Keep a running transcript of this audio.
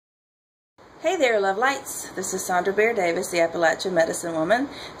Hey there, love lights. This is Sandra Bear Davis, the Appalachian Medicine Woman,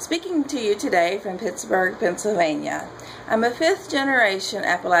 speaking to you today from Pittsburgh, Pennsylvania. I'm a fifth-generation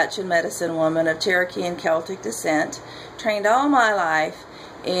Appalachian medicine woman of Cherokee and Celtic descent, trained all my life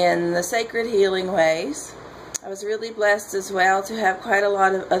in the sacred healing ways. I was really blessed as well to have quite a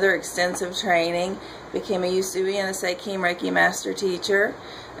lot of other extensive training. Became a Usui and a Seiki Reiki master teacher.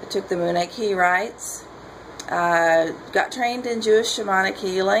 I took the Munei rites. Got trained in Jewish shamanic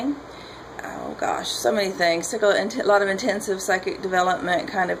healing. Oh gosh, so many things. Took a lot of intensive psychic development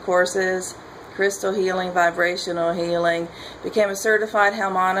kind of courses, crystal healing, vibrational healing. Became a certified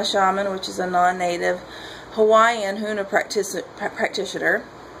Halmana shaman, which is a non-native Hawaiian Huna practitioner.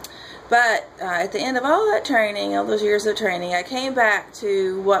 But at the end of all that training, all those years of training, I came back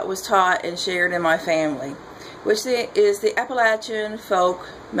to what was taught and shared in my family, which is the Appalachian folk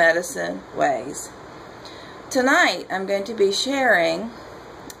medicine ways. Tonight, I'm going to be sharing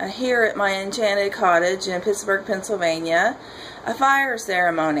here at my enchanted cottage in Pittsburgh, Pennsylvania, a fire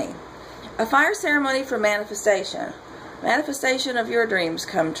ceremony. A fire ceremony for manifestation. Manifestation of your dreams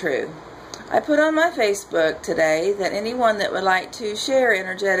come true. I put on my Facebook today that anyone that would like to share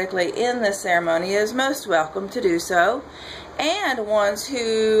energetically in this ceremony is most welcome to do so. And ones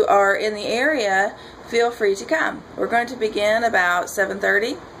who are in the area, feel free to come. We're going to begin about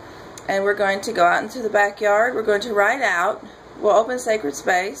 7:30 and we're going to go out into the backyard. We're going to write out. We'll open sacred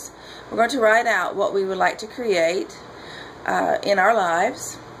space. We're going to write out what we would like to create in our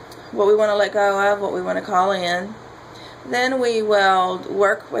lives, what we want to let go of, what we want to call in. Then we will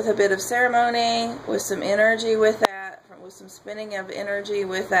work with a bit of ceremony, with some energy with that, with some spinning of energy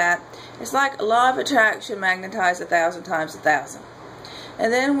with that. It's like law of attraction magnetized 1,000 times 1,000.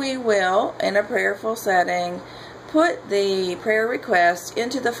 And then we will, in a prayerful setting, put the prayer request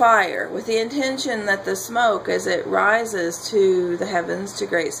into the fire with the intention that the smoke, as it rises to the heavens, to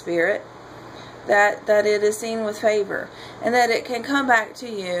Great Spirit, that it is seen with favor, and that it can come back to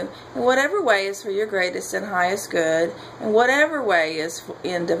you in whatever way is for your greatest and highest good, in whatever way is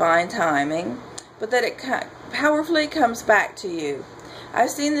in divine timing, but that it powerfully comes back to you. I've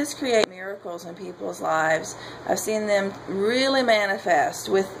seen this create miracles in people's lives. I've seen them really manifest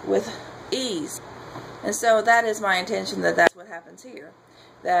with ease. And so that is my intention, that that's what happens here.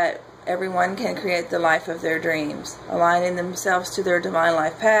 That everyone can create the life of their dreams, aligning themselves to their divine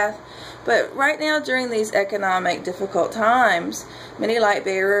life path. But right now, during these economic difficult times, many light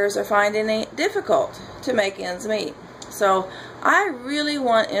bearers are finding it difficult to make ends meet. So I really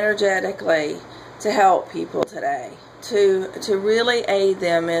want energetically to help people today, to really aid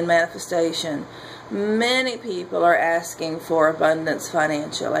them in manifestation. Many people are asking for abundance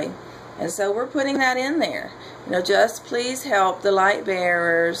financially. And so we're putting that in there. You know, just please help the light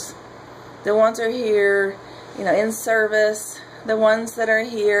bearers, the ones that are here, you know, in service, the ones that are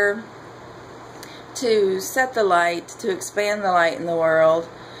here to set the light, to expand the light in the world,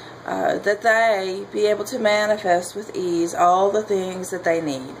 that they be able to manifest with ease all the things that they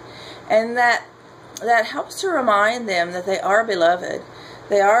need. And that helps to remind them that they are beloved.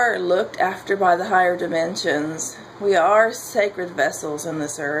 They are looked after by the higher dimensions. We are sacred vessels in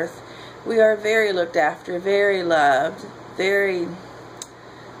this earth. We are very looked after, very loved, very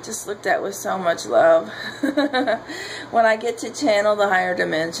just looked at with so much love. When I get to channel the higher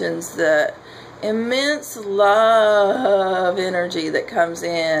dimensions, the immense love energy that comes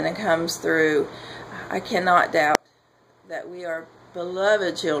in and comes through, I cannot doubt that we are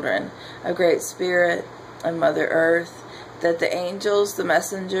beloved children of Great Spirit and Mother Earth, that the angels, the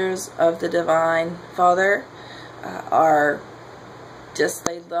messengers of the Divine Father, are just,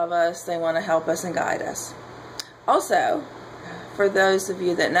 they love us, they want to help us and guide us. Also, for those of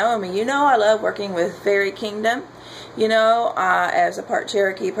you that know me, you know I love working with Fairy Kingdom. You know, as a part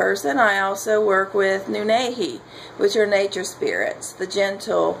Cherokee person, I also work with Nunehi, which are nature spirits, the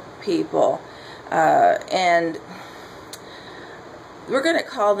gentle people. And we're going to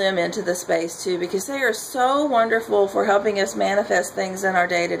call them into the space too, because they are so wonderful for helping us manifest things in our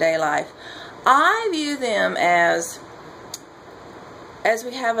day-to-day life. I view them as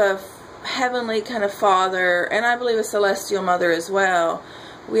we have a heavenly kind of father, and I believe a celestial mother as well.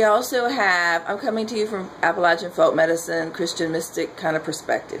 We also have, I'm coming to you from Appalachian folk medicine, Christian mystic kind of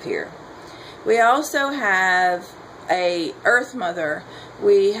perspective here. We also have a earth mother.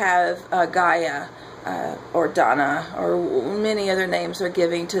 We have Gaia, or Donna, or many other names are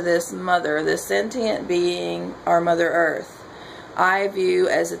giving to this mother, this sentient being, our Mother Earth. I view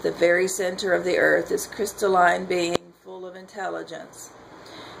as at the very center of the earth, this crystalline being full of intelligence.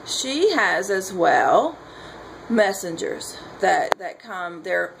 She has as well messengers that come.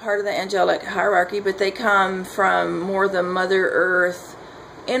 They're part of the angelic hierarchy, but they come from more the Mother Earth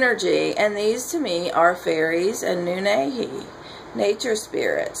energy, and these to me are fairies and Nunehi, nature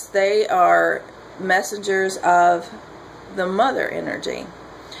spirits. They are messengers of the mother energy.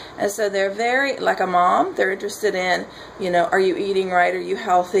 And so they're very, like a mom, they're interested in, you know, are you eating right? Are you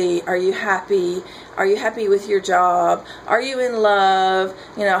healthy? Are you happy? Are you happy with your job? Are you in love?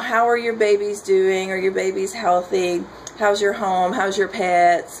 You know, how are your babies doing? Are your babies healthy? How's your home? How's your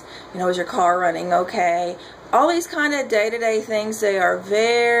pets? You know, is your car running okay? All these kind of day-to-day things they are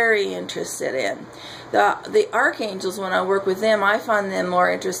very interested in. The archangels, when I work with them, I find them more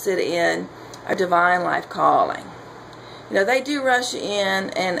interested in a divine life calling. You know, they do rush in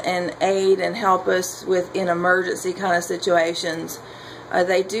and aid and help us with in emergency kind of situations.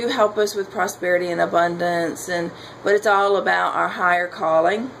 They do help us with prosperity and abundance, but it's all about our higher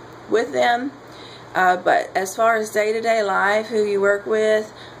calling with them. But as far as day-to-day life, who you work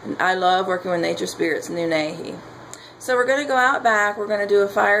with, I love working with nature spirits, Nunehi. So we're going to go out back. We're going to do a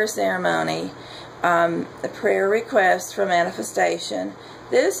fire ceremony, a prayer request for manifestation.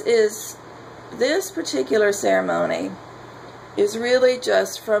 This particular ceremony is really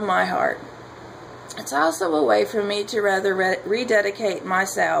just from my heart. It's also a way for me to rather rededicate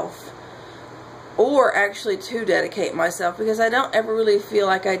myself, or actually to dedicate myself, because I don't ever really feel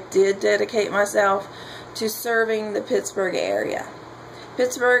like I did dedicate myself to serving the Pittsburgh area.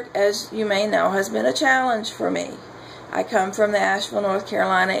 Pittsburgh, as you may know, has been a challenge for me. I come from the Asheville, North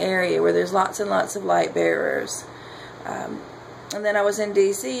Carolina area where there's lots and lots of light bearers. And then I was in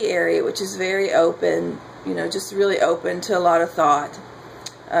D.C. area, which is very open, you know, just really open to a lot of thought,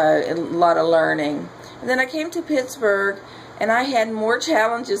 and a lot of learning. And then I came to Pittsburgh, and I had more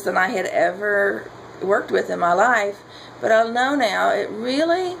challenges than I had ever worked with in my life. But I know now it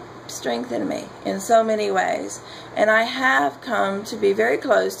really strengthened me in so many ways. And I have come to be very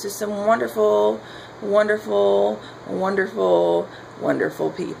close to some wonderful, wonderful, wonderful,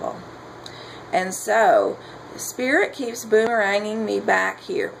 wonderful people. And so Spirit keeps boomeranging me back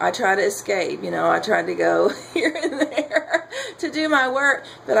here. I try to escape, you know, I try to go here and there to do my work,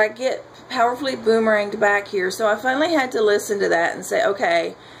 but I get powerfully boomeranged back here. So I finally had to listen to that and say,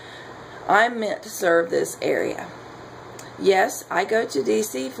 okay, I'm meant to serve this area. Yes, I go to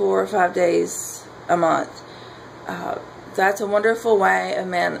D.C. 4 or 5 days a month. That's a wonderful way of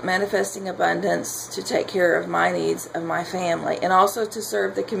manifesting abundance to take care of my needs of my family, and also to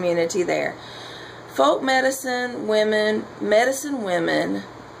serve the community there. Folk medicine women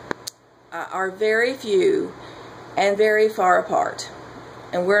are very few and very far apart.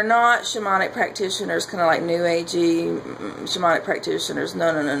 And we're not shamanic practitioners, kind of like New Agey shamanic practitioners.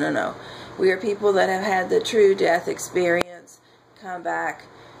 No, no, no, no, no. We are people that have had the true death experience, come back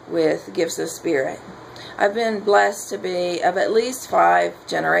with gifts of spirit. I've been blessed to be of at least 5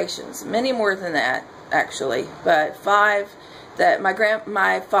 generations, many more than that actually, but 5 that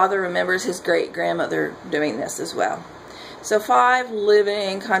my father remembers his great-grandmother doing this as well. So 5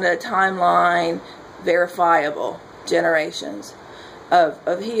 living kind of timeline, verifiable generations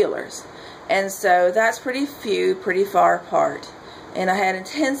of healers. And so that's pretty few, pretty far apart. And I had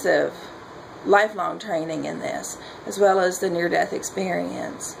intensive lifelong training in this, as well as the near-death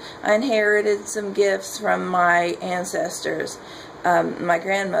experience. I inherited some gifts from my ancestors. My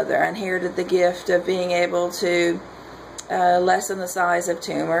grandmother, I inherited the gift of being able to lessen the size of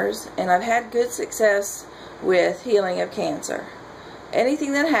tumors, and I've had good success with healing of cancer.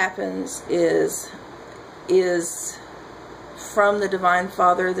 Anything that happens is from the Divine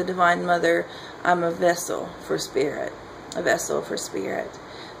Father, the Divine Mother. I'm a vessel for spirit, a vessel for spirit.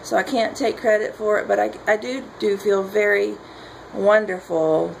 So I can't take credit for it, but I do feel very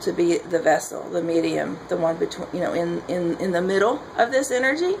wonderful to be the vessel, the medium, the one between, you know, in the middle of this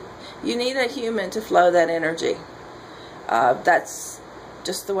energy. You need a human to flow that energy. That's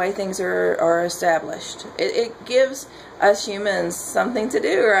just the way things are established. It gives us humans something to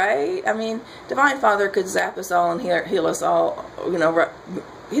do, right? I mean, Divine Father could zap us all and heal us all, you know.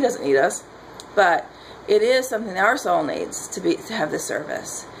 He doesn't need us, but it is something that our soul needs to have this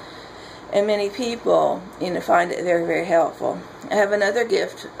service. And many people, you know, find it very, very helpful. I have another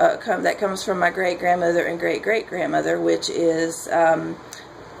gift that comes from my great-grandmother and great-great-grandmother, which is,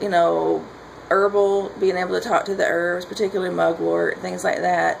 you know, herbal, being able to talk to the herbs, particularly mugwort, things like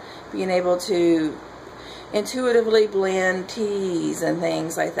that, being able to intuitively blend teas and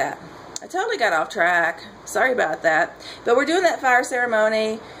things like that. I totally got off track. Sorry about that. But we're doing that fire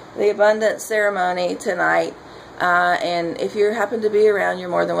ceremony, the abundance ceremony tonight. And if you happen to be around, you're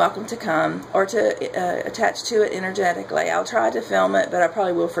more than welcome to come or to attach to it energetically. I'll try to film it, but I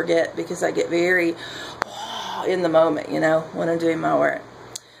probably will forget because I get very in the moment, you know, when I'm doing my work.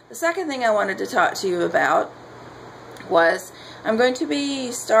 The second thing I wanted to talk to you about was I'm going to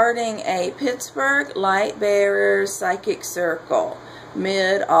be starting a Pittsburgh Light Bearers Psychic Circle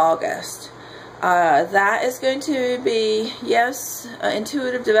mid-August. That is going to be, yes,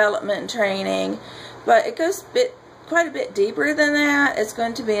 intuitive development and training, but it goes quite a bit deeper than that. It's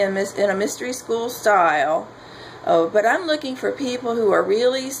going to be in a mystery school style. But I'm looking for people who are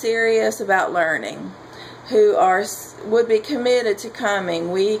really serious about learning, who would be committed to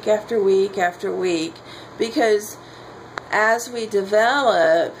coming week after week after week, because as we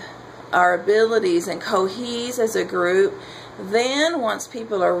develop our abilities and cohese as a group, then once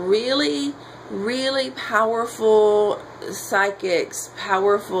people are really, really powerful psychics,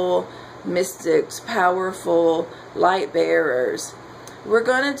 powerful mystics, powerful light bearers, we're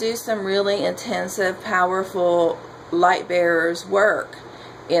going to do some really intensive, powerful light bearers work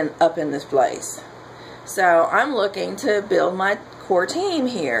up in this place. So I'm looking to build my core team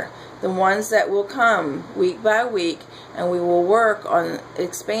here, the ones that will come week by week, and we will work on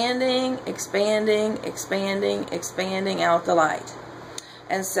expanding out the light.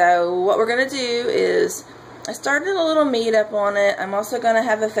 And so what we're going to do is, I started a little meetup on it. I'm also going to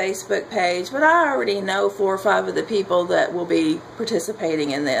have a Facebook page, but I already know 4 or 5 of the people that will be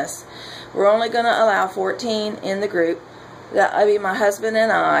participating in this. We're only going to allow 14 in the group. That'll be my husband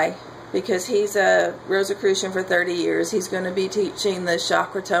and I, because he's a Rosicrucian for 30 years. He's going to be teaching the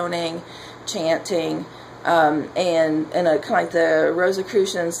chakra toning, chanting, and in a kind of like the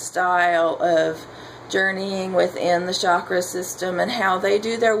Rosicrucian style of journeying within the chakra system, and how they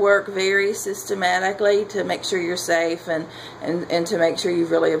do their work very systematically to make sure you're safe and to make sure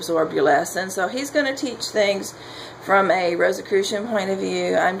you've really absorbed your lesson. So he's going to teach things from a Rosicrucian point of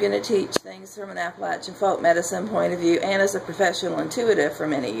view. I'm going to teach things from an Appalachian folk medicine point of view, and as a professional intuitive for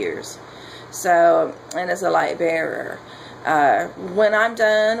many years. So, and as a light bearer. When I'm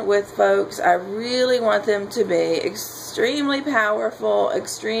done with folks, I really want them to be extremely powerful,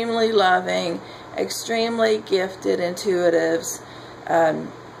 extremely loving, extremely gifted intuitives,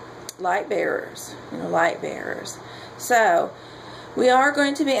 light bearers, light bearers. So we are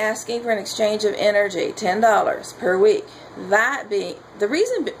going to be asking for an exchange of energy, $10 per week. The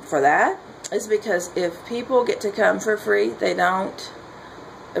reason for that is because if people get to come for free, they don't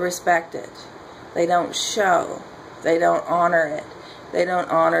respect it, they don't show, they don't honor it, they don't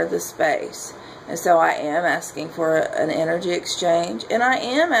honor the space. And so I am asking for an energy exchange, and I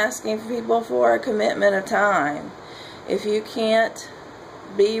am asking for people for a commitment of time. If you can't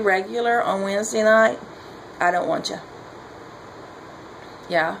be regular on Wednesday night, I don't want you.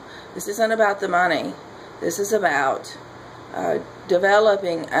 Yeah, this isn't about the money. This is about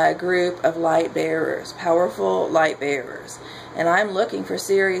developing a group of light bearers, powerful light bearers. And I'm looking for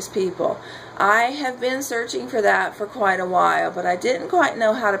serious people. I have been searching for that for quite a while, but I didn't quite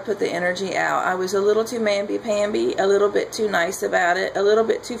know how to put the energy out. I was a little too mamby-pamby, a little bit too nice about it, a little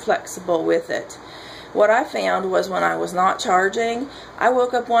bit too flexible with it. What I found was when I was not charging, I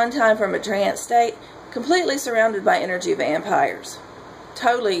woke up one time from a trance state completely surrounded by energy vampires.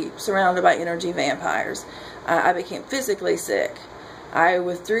 Totally surrounded by energy vampires. I became physically sick. I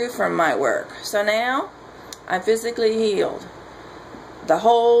withdrew from my work. So now I'm physically healed. The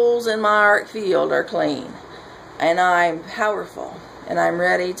holes in my arc field are clean, and I'm powerful, and I'm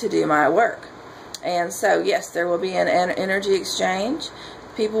ready to do my work. And so yes, there will be an energy exchange.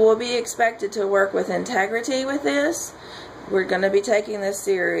 People will be expected to work with integrity with this. We're going to be taking this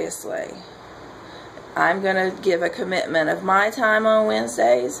seriously. I'm going to give a commitment of my time on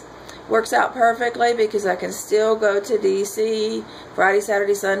Wednesdays. Works out perfectly because I can still go to DC Friday,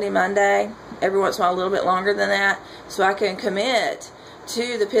 Saturday, Sunday, Monday, every once in a while a little bit longer than that, so I can commit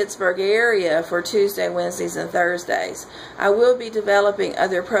to the Pittsburgh area for Tuesday, Wednesdays, and Thursdays. I will be developing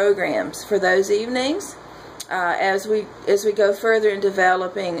other programs for those evenings as we go further in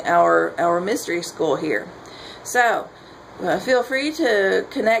developing our mystery school here. So feel free to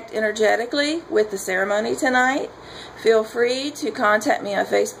connect energetically with the ceremony tonight. Feel free to contact me on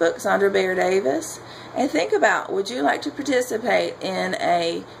Facebook, Sandra Bear Davis, and think about, would you like to participate in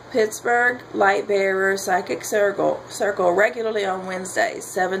a Pittsburgh Light Bearer Psychic Circle regularly on Wednesdays,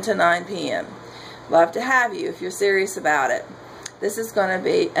 7 to 9 p.m. Love to have you if you're serious about it. This is going to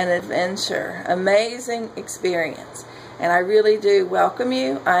be an adventure, amazing experience, and I really do welcome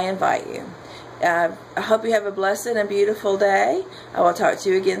you. I invite you. I hope you have a blessed and beautiful day. I will talk to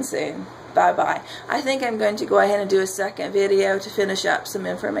you again soon. Bye-bye. I think I'm going to go ahead and do a second video to finish up some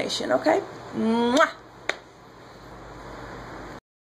information, okay? Mwah!